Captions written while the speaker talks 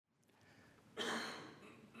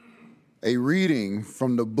A reading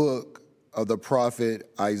from the book of the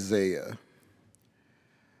prophet Isaiah.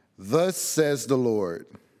 Thus says the Lord,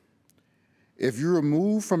 if you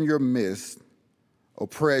remove from your midst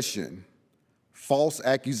oppression, false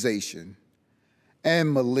accusation,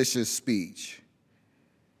 and malicious speech,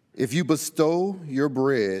 if you bestow your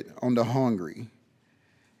bread on the hungry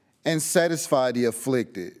and satisfy the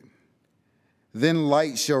afflicted, then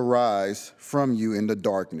light shall rise from you in the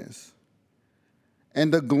darkness,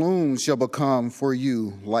 and the gloom shall become for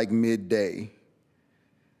you like midday.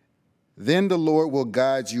 Then the Lord will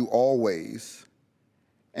guide you always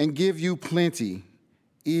and give you plenty,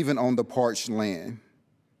 even on the parched land.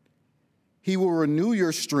 He will renew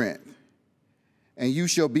your strength, and you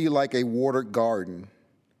shall be like a watered garden,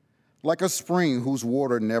 like a spring whose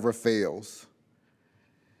water never fails.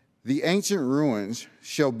 The ancient ruins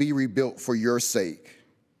shall be rebuilt for your sake,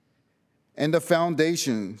 and the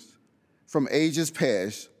foundations from ages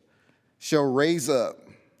past shall raise up,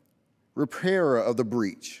 repairer of the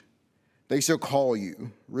breach. They shall call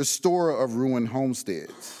you, restorer of ruined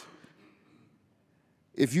homesteads.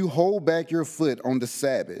 If you hold back your foot on the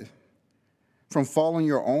Sabbath from following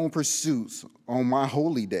your own pursuits on my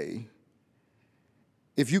holy day,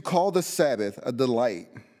 if you call the Sabbath a delight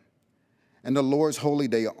and the Lord's holy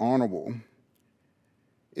day honorable,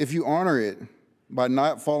 if you honor it by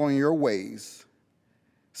not following your ways,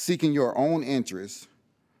 seeking your own interests,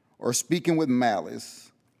 or speaking with malice,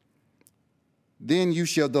 then you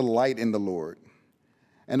shall delight in the Lord,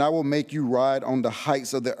 and I will make you ride on the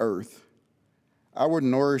heights of the earth. I will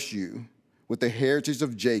nourish you with the heritage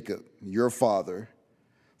of Jacob, your father,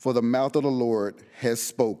 for the mouth of the Lord has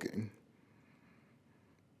spoken.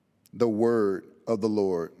 The word of the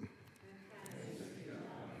Lord.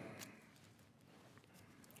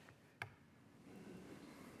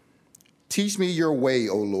 Teach me your way,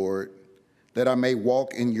 O Lord, that I may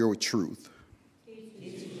walk in your truth. Teach me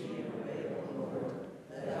your way, O Lord,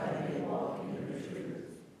 that I may walk in your truth.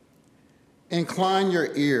 Incline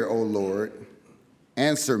your ear, O Lord,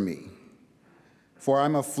 answer me, for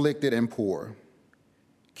I'm afflicted and poor.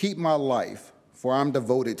 Keep my life, for I'm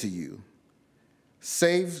devoted to you.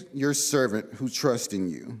 Save your servant who trusts in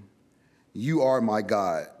you. You are my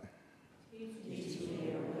God.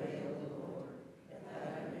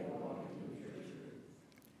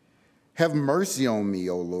 Have mercy on me,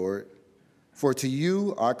 O Lord, for to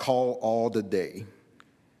you I call all the day.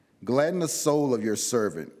 Gladden the soul of your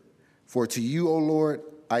servant, for to you, O Lord,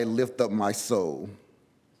 I lift up my soul.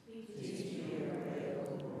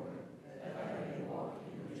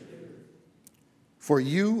 For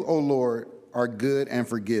you, O Lord, are good and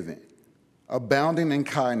forgiving, abounding in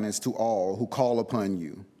kindness to all who call upon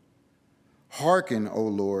you. Hearken, O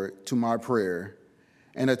Lord, to my prayer,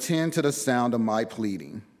 and attend to the sound of my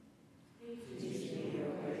pleading.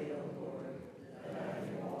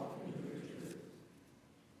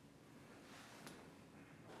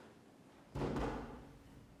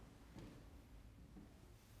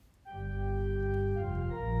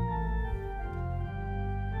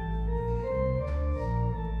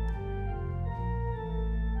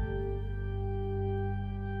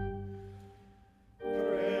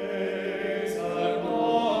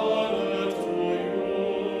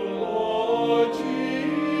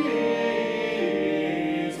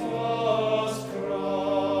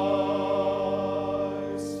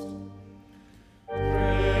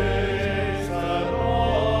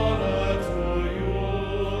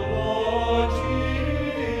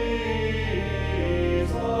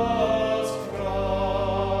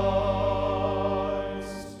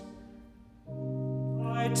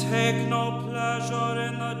 Take no pleasure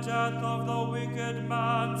in the death of the wicked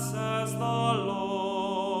man, says the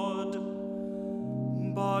Lord,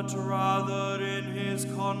 but rather in his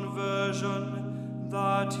conversion,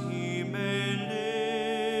 that he may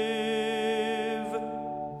live.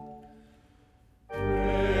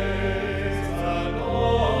 Praise and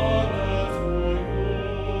honor to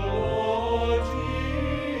you, Lord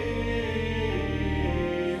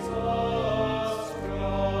Jesus Christ.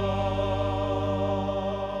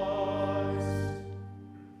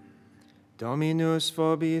 Dominus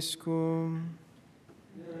vobiscum.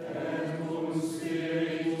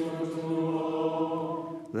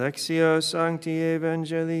 Lectio Sancti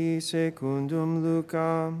Evangelii secundum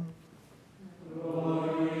Lucam.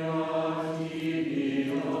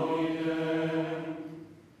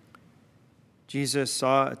 Jesus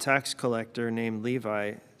saw a tax collector named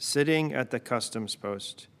Levi sitting at the customs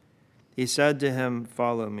post. He said to him,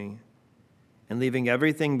 "Follow me." And leaving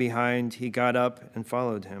everything behind, he got up and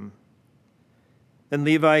followed him. Then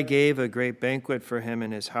Levi gave a great banquet for him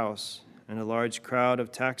in his house, and a large crowd of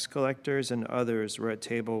tax collectors and others were at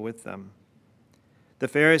table with them. The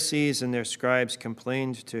Pharisees and their scribes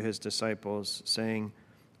complained to his disciples, saying,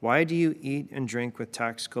 "Why do you eat and drink with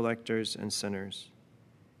tax collectors and sinners?"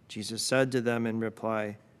 Jesus said to them in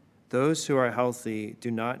reply, "Those who are healthy do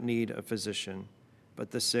not need a physician,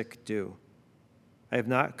 but the sick do. I have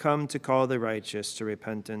not come to call the righteous to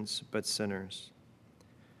repentance, but sinners."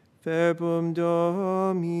 Verbum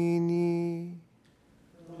Domini.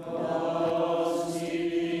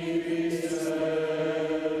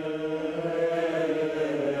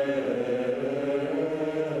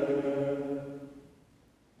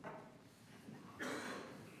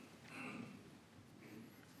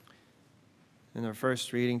 In our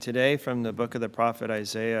first reading today from the book of the prophet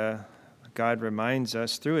Isaiah, God reminds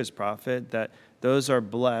us through his prophet that those are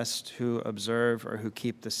blessed who observe or who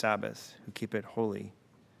keep the Sabbath, who keep it holy.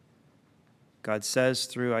 God says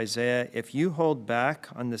through Isaiah, "If you hold back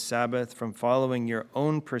on the Sabbath from following your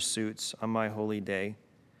own pursuits on my holy day,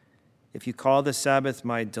 if you call the Sabbath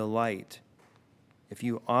my delight, if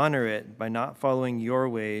you honor it by not following your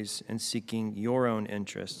ways and seeking your own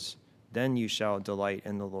interests, then you shall delight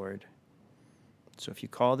in the Lord." So if you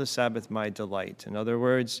call the Sabbath my delight, in other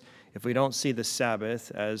words, if we don't see the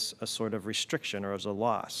Sabbath as a sort of restriction or as a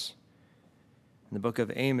loss. In the book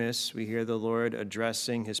of Amos, we hear the Lord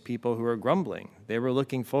addressing his people who are grumbling. They were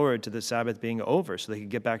looking forward to the Sabbath being over so they could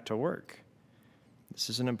get back to work.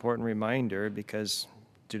 This is an important reminder because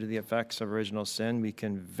due to the effects of original sin, we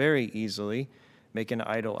can very easily make an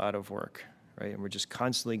idol out of work, right? And we're just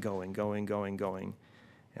constantly going, and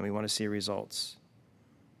we want to see results.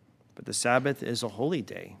 But the Sabbath is a holy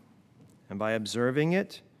day, and by observing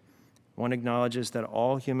it, one acknowledges that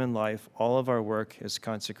all human life, all of our work is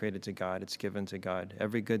consecrated to God. It's given to God.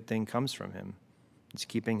 Every good thing comes from him. It's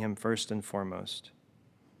keeping him first and foremost.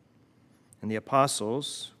 And the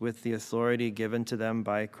apostles, with the authority given to them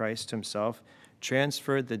by Christ himself,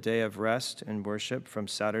 transferred the day of rest and worship from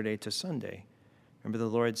Saturday to Sunday. Remember, the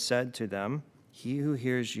Lord said to them, "He who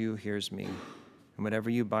hears you hears me, and whatever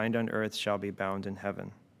you bind on earth shall be bound in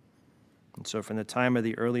heaven." And so from the time of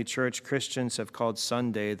the early church, Christians have called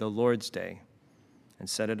Sunday the Lord's Day and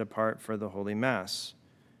set it apart for the Holy Mass,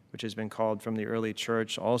 which has been called from the early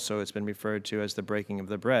church also, it's been referred to as the breaking of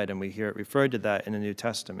the bread, and we hear it referred to that in the New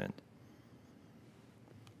Testament.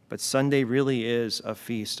 But Sunday really is a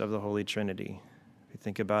feast of the Holy Trinity. If you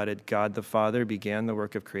think about it, God the Father began the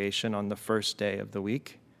work of creation on the first day of the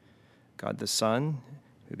week. God the Son,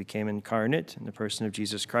 who became incarnate in the person of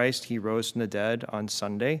Jesus Christ, he rose from the dead on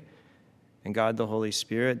Sunday. And God the Holy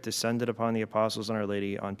Spirit descended upon the apostles and Our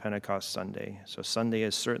Lady on Pentecost Sunday. So Sunday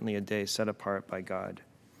is certainly a day set apart by God.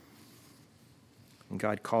 And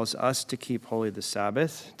God calls us to keep holy the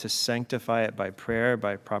Sabbath, to sanctify it by prayer,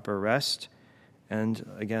 by proper rest, and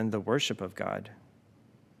again, the worship of God.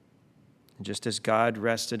 And just as God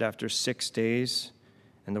rested after 6 days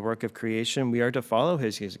in the work of creation, we are to follow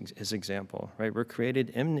his example, right? We're created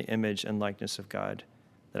in the image and likeness of God.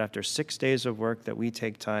 That after 6 days of work that we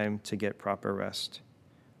take time to get proper rest.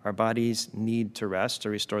 Our bodies need to rest to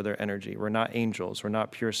restore their energy. We're not angels. We're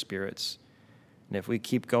not pure spirits. And if we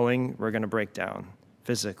keep going, we're going to break down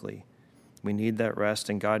physically. We need that rest,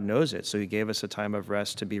 and God knows it. So he gave us a time of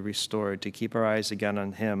rest to be restored, to keep our eyes again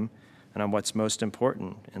on him and on what's most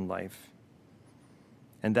important in life.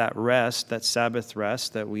 And that rest, that Sabbath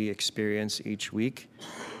rest that we experience each week,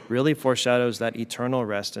 really foreshadows that eternal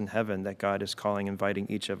rest in heaven that God is inviting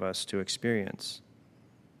each of us to experience.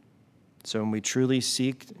 So when we truly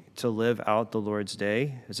seek to live out the Lord's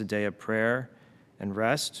Day as a day of prayer and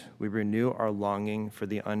rest, we renew our longing for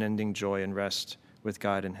the unending joy and rest with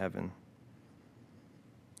God in heaven.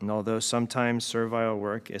 And although sometimes servile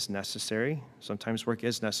work is necessary, sometimes work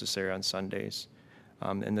is necessary on Sundays,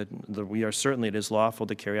 it is lawful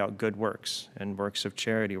to carry out good works and works of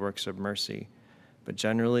charity, works of mercy. But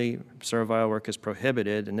generally, servile work is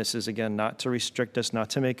prohibited, and this is, again, not to restrict us,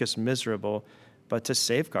 not to make us miserable, but to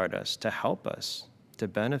safeguard us, to help us, to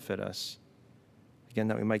benefit us. Again,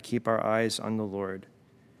 that we might keep our eyes on the Lord.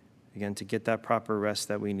 Again, to get that proper rest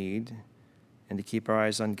that we need, and to keep our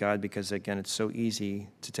eyes on God, because, again, it's so easy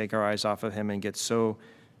to take our eyes off of him and get so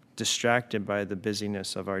distracted by the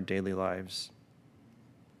busyness of our daily lives.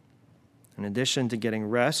 In addition to getting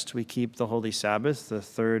rest, we keep the Holy Sabbath, the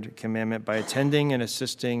third commandment, by attending and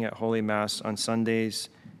assisting at Holy Mass on Sundays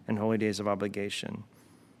and holy days of obligation.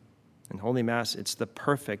 In Holy Mass, it's the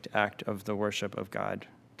perfect act of the worship of God,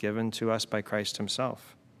 given to us by Christ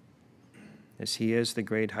himself. As he is the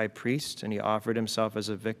great high priest, and he offered himself as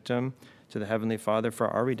a victim to the Heavenly Father for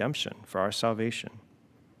our redemption, for our salvation.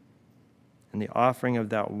 And the offering of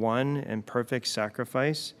that one and perfect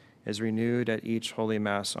sacrifice is renewed at each Holy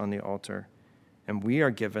Mass on the altar. And we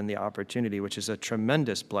are given the opportunity, which is a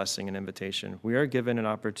tremendous blessing and invitation. We are given an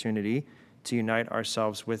opportunity to unite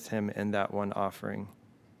ourselves with him in that one offering,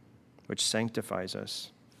 which sanctifies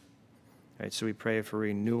us. Right, so we pray for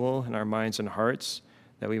renewal in our minds and hearts,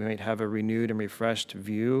 that we might have a renewed and refreshed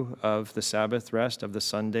view of the Sabbath rest, of the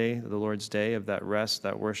Sunday, the Lord's Day, of that rest,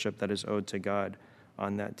 that worship that is owed to God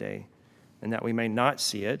on that day. And that we may not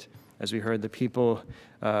see it, as we heard the people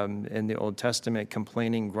in the Old Testament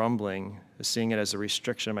complaining, grumbling, seeing it as a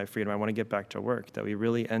restriction of my freedom. I want to get back to work, that we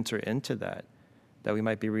really enter into that we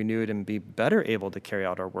might be renewed and be better able to carry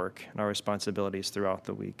out our work and our responsibilities throughout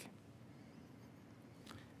the week.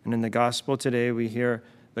 And in the gospel today, we hear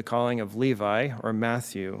the calling of Levi, or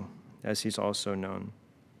Matthew, as he's also known.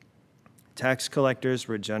 Tax collectors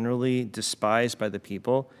were generally despised by the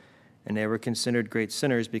people, and they were considered great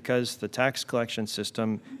sinners because the tax collection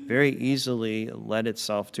system very easily lent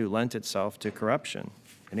itself to corruption.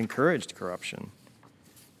 It encouraged corruption.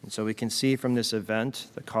 And so we can see from this event,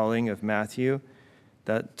 the calling of Matthew,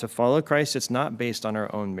 that to follow Christ, it's not based on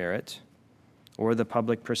our own merit or the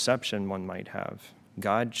public perception one might have.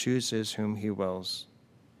 God chooses whom he wills.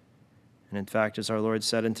 And in fact, as our Lord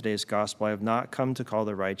said in today's gospel, I have not come to call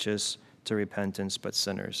the righteous to repentance, but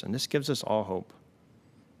sinners. And this gives us all hope.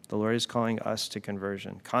 The Lord is calling us to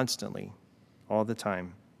conversion constantly, all the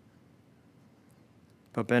time.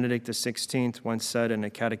 Pope Benedict XVI once said in a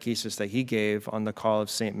catechesis that he gave on the call of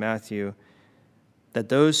St. Matthew that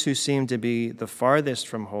those who seem to be the farthest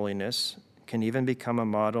from holiness can even become a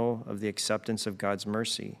model of the acceptance of God's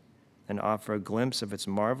mercy and offer a glimpse of its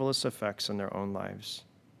marvelous effects in their own lives.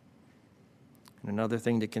 And another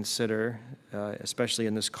thing to consider, especially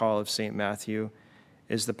in this call of St. Matthew,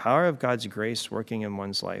 is the power of God's grace working in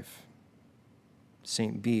one's life.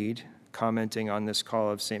 St. Bede, commenting on this call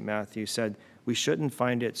of St. Matthew, said, "We shouldn't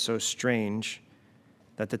find it so strange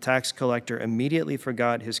that the tax collector immediately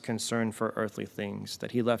forgot his concern for earthly things,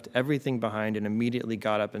 that he left everything behind and immediately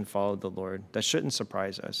got up and followed the Lord. That shouldn't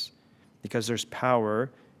surprise us, because there's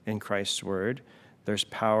power in Christ's word. There's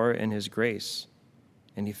power in his grace.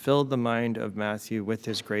 And he filled the mind of Matthew with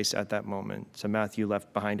his grace at that moment. So Matthew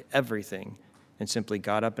left behind everything and simply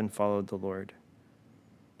got up and followed the Lord.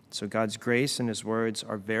 So God's grace and his words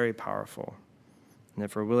are very powerful. And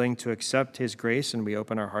if we're willing to accept his grace and we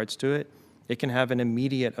open our hearts to it, it can have an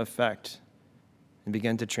immediate effect and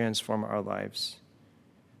begin to transform our lives.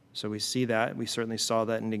 So we see that. We certainly saw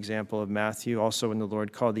that in the example of Matthew. Also when the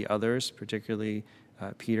Lord called the others, particularly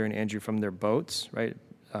Peter and Andrew, from their boats, right?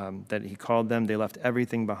 That he called them, they left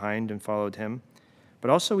everything behind and followed him. But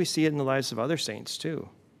also we see it in the lives of other saints too.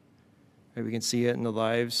 Right? We can see it in the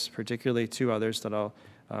lives, particularly two others that I'll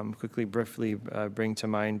briefly bring to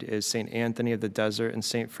mind is St. Anthony of the Desert and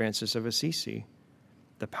St. Francis of Assisi.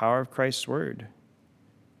 The power of Christ's word.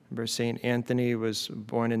 Remember, St. Anthony was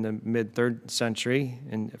born in the mid-3rd century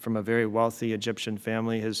and from a very wealthy Egyptian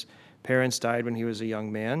family. His parents died when he was a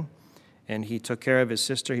young man, and he took care of his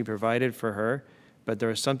sister. He provided for her. But there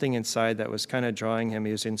was something inside that was kind of drawing him.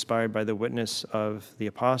 He was inspired by the witness of the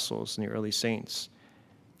apostles and the early saints.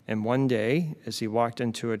 And one day, as he walked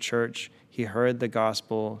into a church, he heard the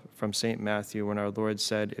gospel from St. Matthew when our Lord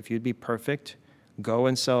said, "If you'd be perfect, go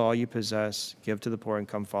and sell all you possess, give to the poor, and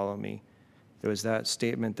come follow me." There was that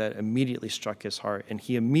statement that immediately struck his heart, and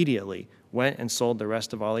he immediately went and sold the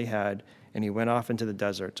rest of all he had, and he went off into the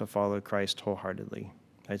desert to follow Christ wholeheartedly.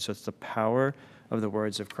 Right? So it's the power of the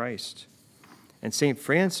words of Christ. And St.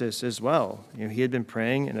 Francis as well. He had been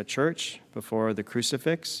praying in a church before the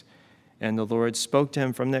crucifix, and the Lord spoke to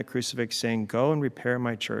him from that crucifix saying, "Go and repair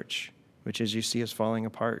my church, which as you see is falling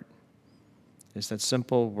apart." It's that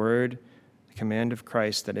simple word, the command of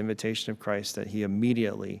Christ, that invitation of Christ, that he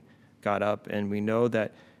immediately got up. And we know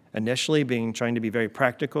that initially trying to be very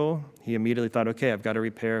practical, he immediately thought, okay, I've got to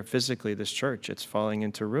repair physically this church. It's falling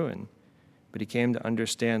into ruin. But he came to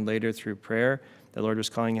understand later through prayer the Lord was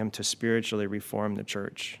calling him to spiritually reform the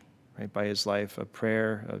church, right, by his life of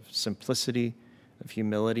prayer, of simplicity, of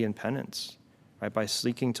humility and penance, right, by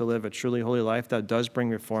seeking to live a truly holy life that does bring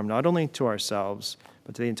reform not only to ourselves,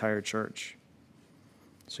 but to the entire church.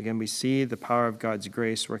 So again, we see the power of God's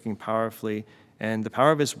grace working powerfully and the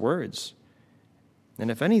power of his words.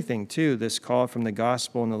 And if anything, too, this call from the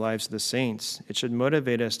gospel in the lives of the saints, it should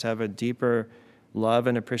motivate us to have a deeper love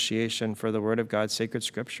and appreciation for the word of God, sacred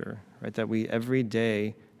scripture, right? That we every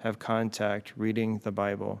day have contact reading the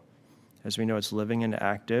Bible. As we know, it's living and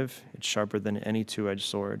active. It's sharper than any two-edged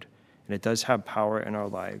sword. And it does have power in our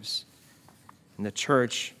lives. And the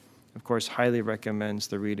church, of course, highly recommends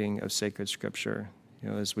the reading of sacred scripture,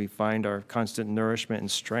 as we find our constant nourishment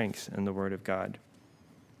and strength in the word of God.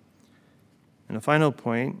 And a final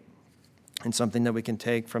point, and something that we can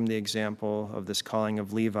take from the example of this calling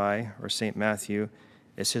of Levi or St. Matthew,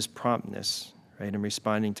 is his promptness, right, in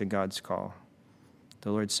responding to God's call.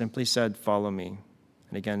 The Lord simply said, "Follow me."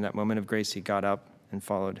 And again, that moment of grace, he got up and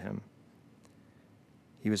followed him.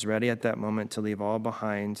 He was ready at that moment to leave all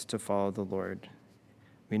behind to follow the Lord.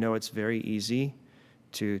 We know it's very easy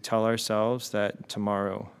to tell ourselves that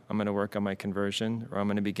tomorrow I'm going to work on my conversion, or I'm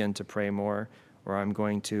going to begin to pray more, or I'm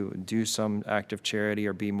going to do some act of charity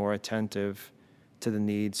or be more attentive to the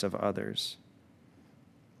needs of others.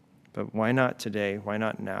 But why not today? Why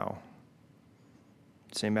not now?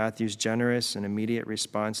 St. Matthew's generous and immediate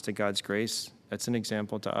response to God's grace, that's an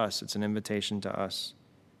example to us. It's an invitation to us.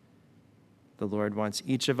 The Lord wants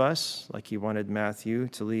each of us, like he wanted Matthew,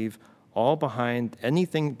 to leave all behind,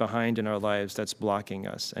 anything behind in our lives that's blocking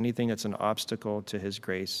us, anything that's an obstacle to his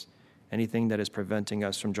grace, anything that is preventing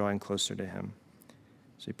us from drawing closer to him.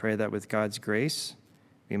 So we pray that with God's grace,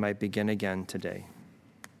 we might begin again today.